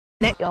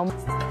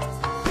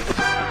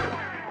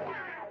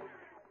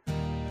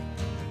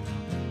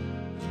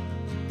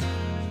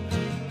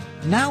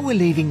Now we're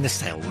leaving the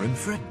sail room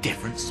for a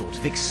different sort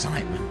of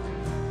excitement.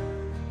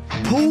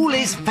 Poole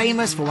is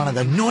famous for one of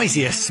the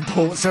noisiest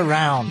sports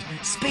around,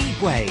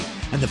 Speedway,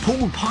 and the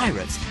Poole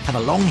Pirates have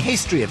a long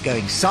history of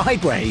going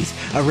sideways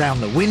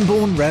around the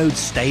Wimborne Road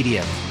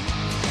Stadium.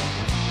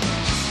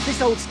 This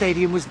old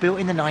stadium was built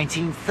in the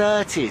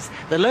 1930s.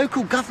 The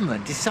local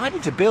government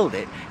decided to build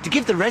it to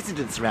give the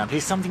residents around here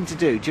something to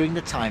do during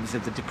the times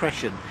of the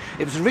Depression.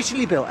 It was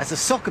originally built as a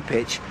soccer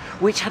pitch,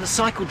 which had a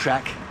cycle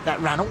track that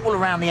ran all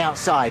around the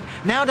outside.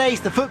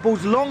 Nowadays, the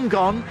football's long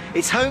gone.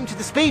 It's home to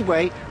the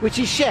Speedway, which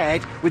is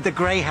shared with the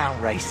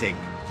greyhound racing.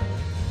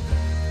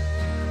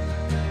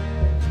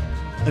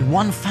 And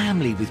one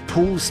family with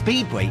Poole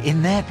Speedway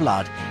in their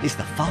blood is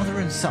the father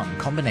and son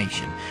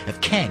combination of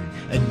Ken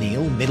and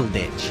Neil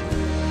Middleditch.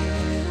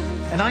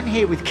 And I'm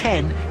here with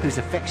Ken, who's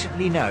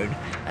affectionately known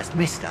as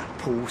Mr.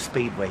 Poole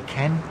Speedway.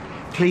 Ken,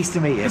 pleased to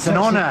meet you. It's an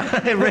honour.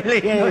 It really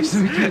is. Nice to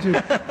meet you too.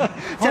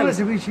 Honour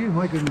to meet you,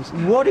 my goodness.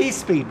 What is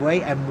Speedway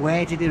and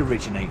where did it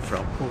originate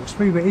from? Well,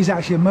 Speedway is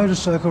actually a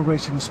motorcycle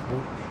racing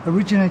sport.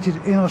 Originated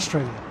in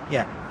Australia.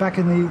 Yeah. Back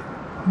in the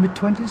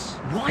mid-20s.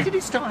 Why did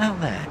it start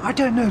out there? I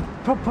don't know.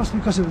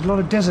 Possibly because there was a lot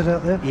of desert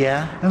out there.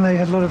 Yeah. And they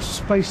had a lot of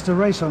space to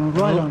race on and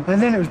ride on. And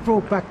then it was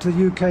brought back to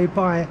the UK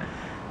by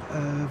a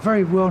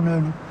very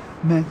well-known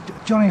man,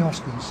 Johnny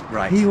Hoskins.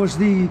 Right. He was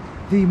the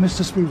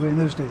Mr. Speedway in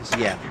those days.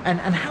 Yeah. And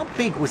how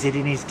big was it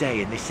in his day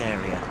in this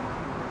area?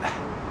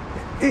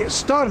 It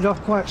started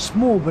off quite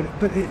small, but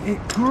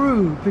it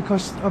grew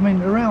because, I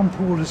mean, around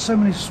Poole there's so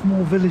many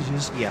small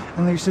villages. Yeah.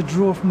 And they used to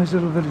draw from these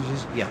little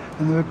villages. Yeah.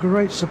 And there were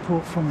great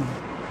support from them.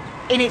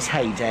 In its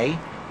heyday,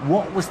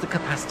 what was the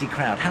capacity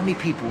crowd? How many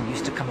people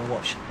used to come and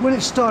watch? When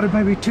it started,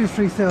 maybe 2,000 to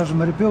 3,000,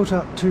 but it built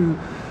up to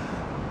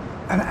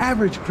an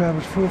average crowd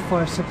was 4,000,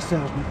 5,000,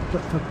 6,000.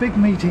 But for big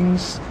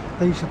meetings,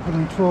 they used to put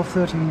in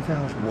 12,000,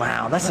 13,000.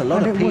 Wow, that's a lot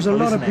of people. And it was a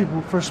lot of isn't it?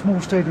 people for a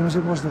small stadium as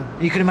it was then.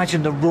 You can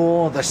imagine the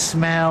roar, the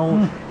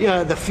smell, you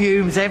know, the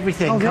fumes,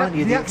 everything, can't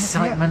you? The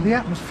excitement. The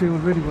atmosphere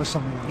really was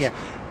something else. Yeah.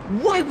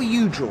 Why were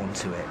you drawn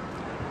to it?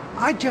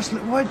 Like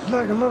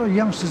a lot of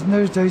youngsters in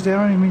those days, their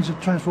only means of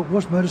transport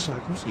was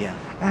motorcycles. Yeah.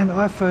 And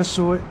I first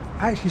saw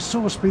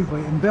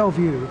Speedway in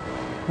Bellevue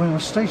when I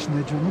was stationed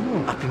there during the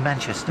war. Up in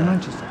Manchester? In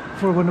Manchester,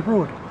 before I went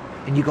abroad.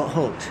 And you got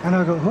hooked? And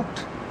I got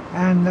hooked,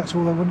 and that's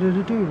all I wanted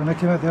to do. When I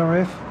came out the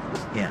RAF.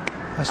 Yeah.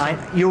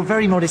 You're a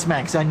very modest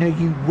man, because I know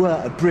you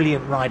were a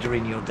brilliant rider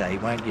in your day,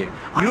 weren't you?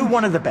 You were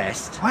one of the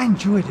best. I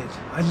enjoyed it.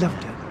 I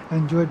loved it. I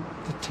enjoyed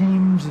the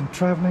teams and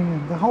travelling,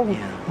 and the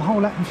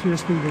whole atmosphere of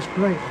Speedway was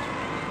great.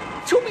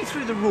 Talk me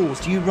through the rules.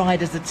 Do you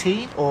ride as a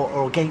team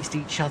or against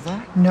each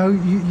other? No,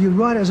 you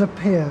ride as a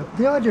pair.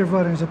 The idea of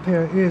riding as a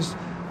pair is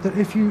that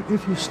if you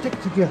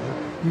stick together,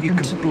 you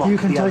can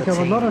take up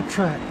a lot of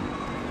track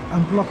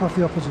and block off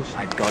the opposition.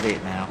 I've got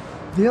it now.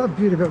 The other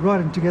beauty about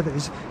riding together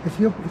is if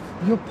your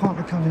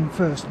partner comes in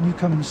first and you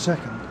come in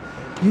second,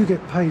 you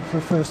get paid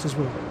for first as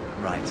well.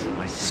 Right,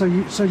 I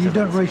see. So you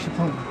don't race your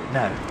partner.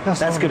 No,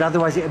 that's good.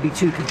 Otherwise, it would be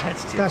too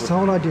competitive. That's the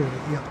whole idea of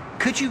it. Yeah.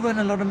 Could you earn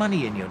a lot of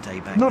money in your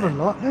day back Not then? a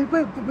lot,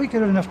 but we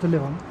could earn enough to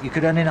live on. You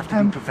could earn enough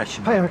to be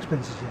professional? Pay our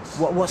expenses, yes.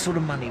 What sort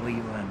of money were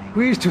you earning?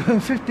 We used to earn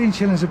 15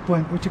 shillings a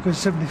point, which equals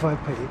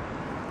 75p.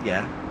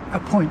 Yeah. A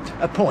point.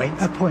 A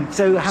point? A point.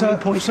 So how many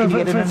points can you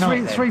get in a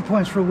night then? 3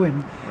 points for a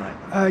win.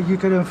 Right. You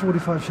could earn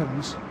 45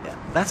 shillings. Yeah.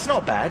 That's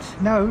not bad.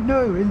 No,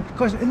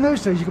 because in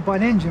those days you could buy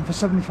an engine for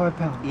 £75.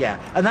 Yeah,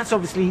 and that's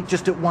obviously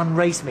just at one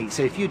race meet.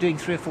 So if you're doing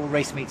 3 or 4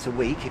 race meets a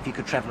week, if you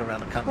could travel around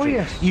the country,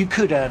 yes. you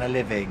could earn a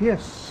living.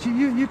 Yes,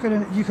 you could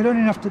earn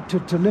enough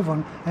to live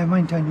on and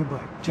maintain your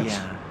bike.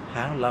 Yeah,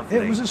 how lovely.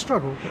 It was a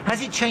struggle.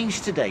 Has it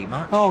changed today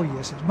much? Oh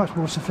yes, it's much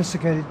more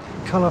sophisticated,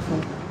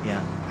 colourful.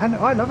 Yeah. And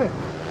I love it.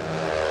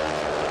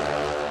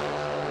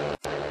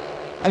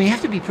 I mean, you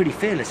have to be pretty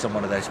fearless on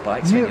one of those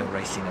bikes when you're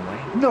racing away.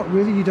 Not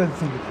really, you don't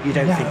think about it. You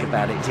don't think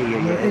about it, do you?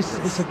 Yeah,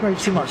 it's a great...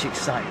 Too much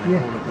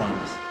excitement all at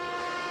once.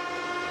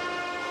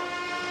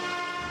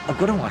 I've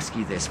got to ask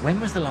you this. When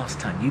was the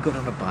last time you got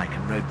on a bike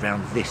and rode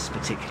round this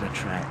particular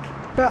track?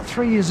 About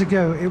 3 years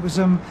ago. It was,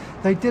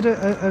 they did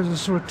a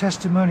sort of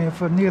testimonial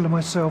for Neil and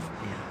myself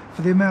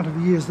for the amount of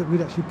years that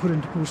we'd actually put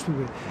into Poole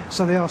Speedway.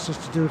 So they asked us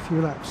to do a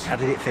few laps. How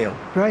did it feel?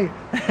 Great.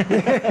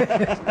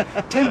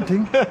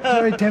 Tempting,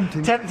 very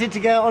tempting. Tempted to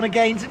go on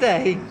again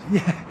today?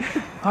 Yeah,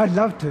 I'd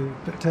love to,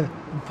 but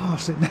I'm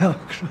past it now.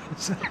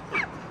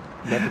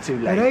 Never too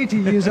late. At 80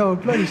 years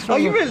old, bloody strong.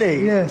 Are you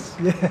really? Yes,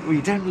 yeah. Well,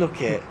 you don't look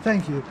it.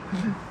 Thank you.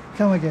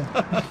 Come again.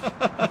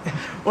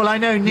 Well, I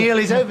know Neil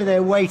is over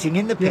there waiting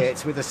in the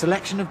pits with a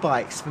selection of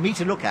bikes for me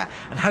to look at,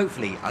 and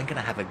hopefully I'm going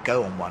to have a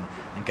go on one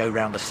and go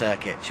round a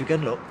circuit. Should we go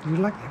and look? You'd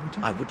like that, would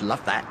you? I would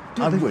love that.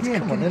 Do I the- would. yeah,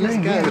 Come on, get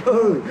then, it let's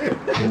going,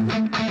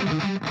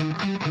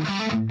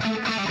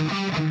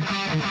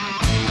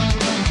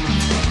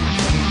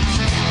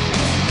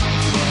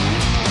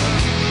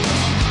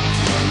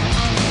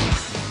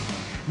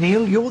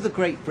 Neil, you're the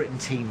Great Britain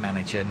team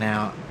manager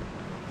now.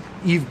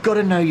 You've got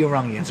to know your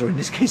onions, or in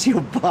this case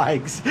your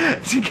bikes,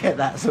 to get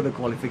that sort of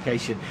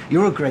qualification.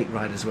 You're a great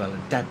rider as well,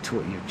 and Dad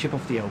taught you, chip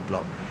off the old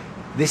block.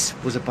 This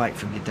was a bike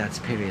from your dad's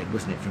period,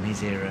 wasn't it, from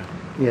his era?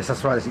 Yes,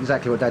 that's right. That's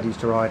exactly what Dad used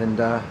to ride, and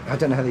I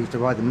don't know how they used to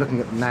ride them. Looking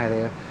at them now,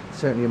 they're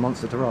certainly a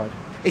monster to ride.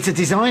 It's a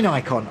design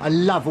icon. I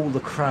love all the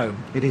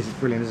chrome. It is. It's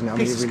brilliant, isn't it? I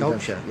mean, Piece of it really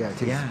sculpture. does. Yeah,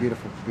 it is. It's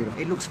beautiful.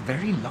 Beautiful. It looks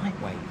very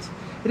lightweight.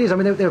 It is. I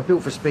mean, they were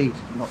built for speed,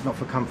 not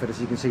for comfort. As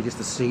you can see, just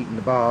the seat and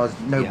the bars,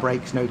 no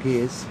brakes, no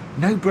gears.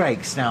 No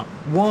brakes. Now,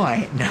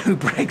 why no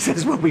brakes?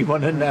 That's what we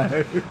want to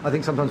know. I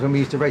think sometimes when we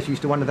used to race, we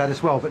used to wonder that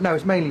as well. But no,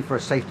 it's mainly for a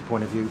safety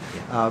point of view.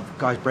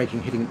 Guys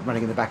braking, hitting,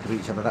 running in the back of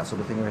each other, that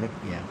sort of thing, really.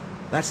 Yeah.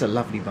 That's a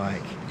lovely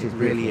bike. It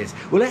really beautiful.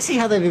 is. Well, let's see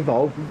how they've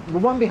evolved. The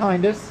one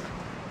behind us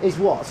is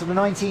what, sort of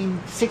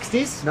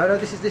 1960s? No,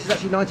 this is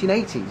actually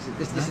 1980s.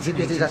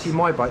 This is actually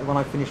my bike, the one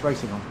I finished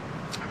racing on.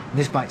 And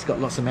this bike's got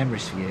lots of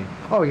memories for you.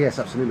 Oh yes,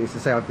 absolutely. As I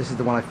say, this is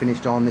the one I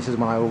finished on. This is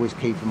one I always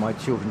keep, and my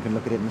children can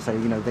look at it and say,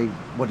 you know,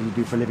 what do you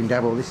do for a living,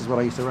 Dad? Well, this is what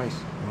I used to race.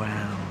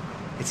 Wow,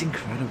 it's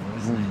incredible,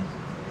 isn't it?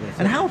 Yes,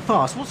 and how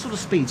fast? What sort of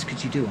speeds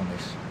could you do on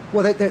this?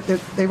 Well,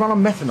 they run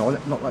on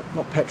methanol,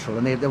 not petrol,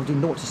 and they'll do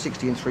 0 to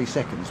 60 in 3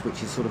 seconds,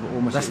 which is sort of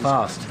almost... That's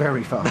fast.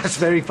 Very fast. That's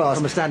very fast.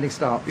 From a standing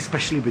start.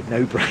 Especially with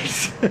no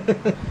brakes.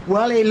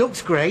 Well, it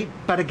looks great,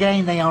 but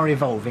again, they are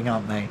evolving,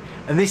 aren't they?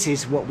 And this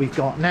is what we've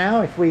got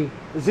now. If we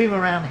zoom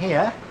around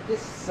here...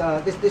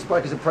 This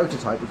bike is a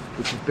prototype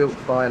which is built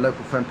by a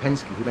local firm,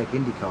 Penske, who make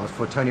Indy cars,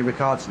 for Tony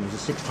Ricardson,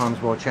 who's a 6-time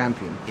world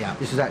champion. Yeah.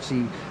 This was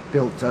actually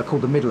built,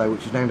 called the Middleditch,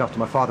 which is named after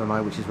my father and I,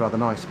 which is rather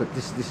nice. But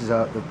this is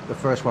the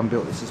first one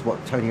built. This is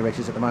what Tony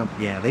races at the moment.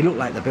 Yeah, they look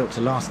like they're built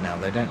to last now,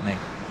 though, don't they?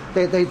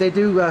 They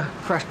do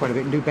crash quite a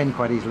bit and do bend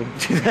quite easily.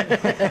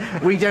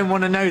 We don't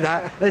want to know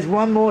that. There's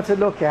one more to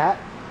look at,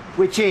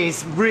 which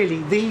is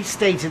really the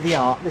state of the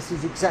art. This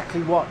is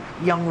exactly what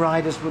young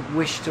riders would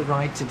wish to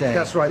ride today.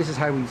 That's right. This is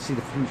how we see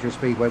the future of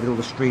Speedway, with all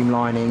the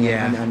streamlining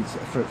and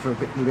for a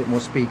little bit more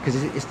speed, because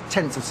it's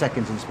tenths of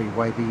seconds in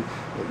Speedway. You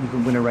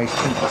can win a race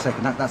tenths of a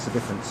second. That's the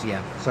difference.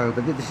 Yeah. So,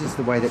 but this is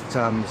the way that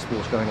the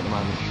sport's going at the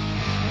moment.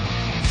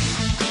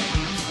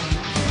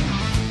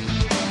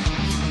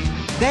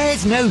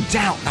 There's no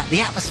doubt that the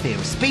atmosphere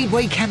of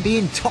Speedway can be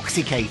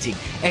intoxicating.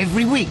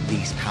 Every week,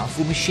 these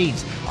powerful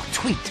machines are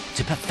tweaked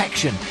to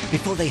perfection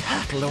before they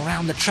hurtle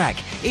around the track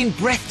in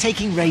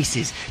breathtaking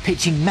races,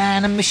 pitching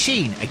man and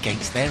machine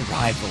against their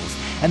rivals.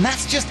 And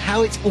that's just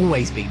how it's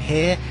always been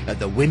here at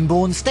the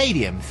Wimborne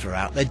Stadium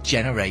throughout the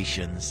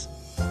generations.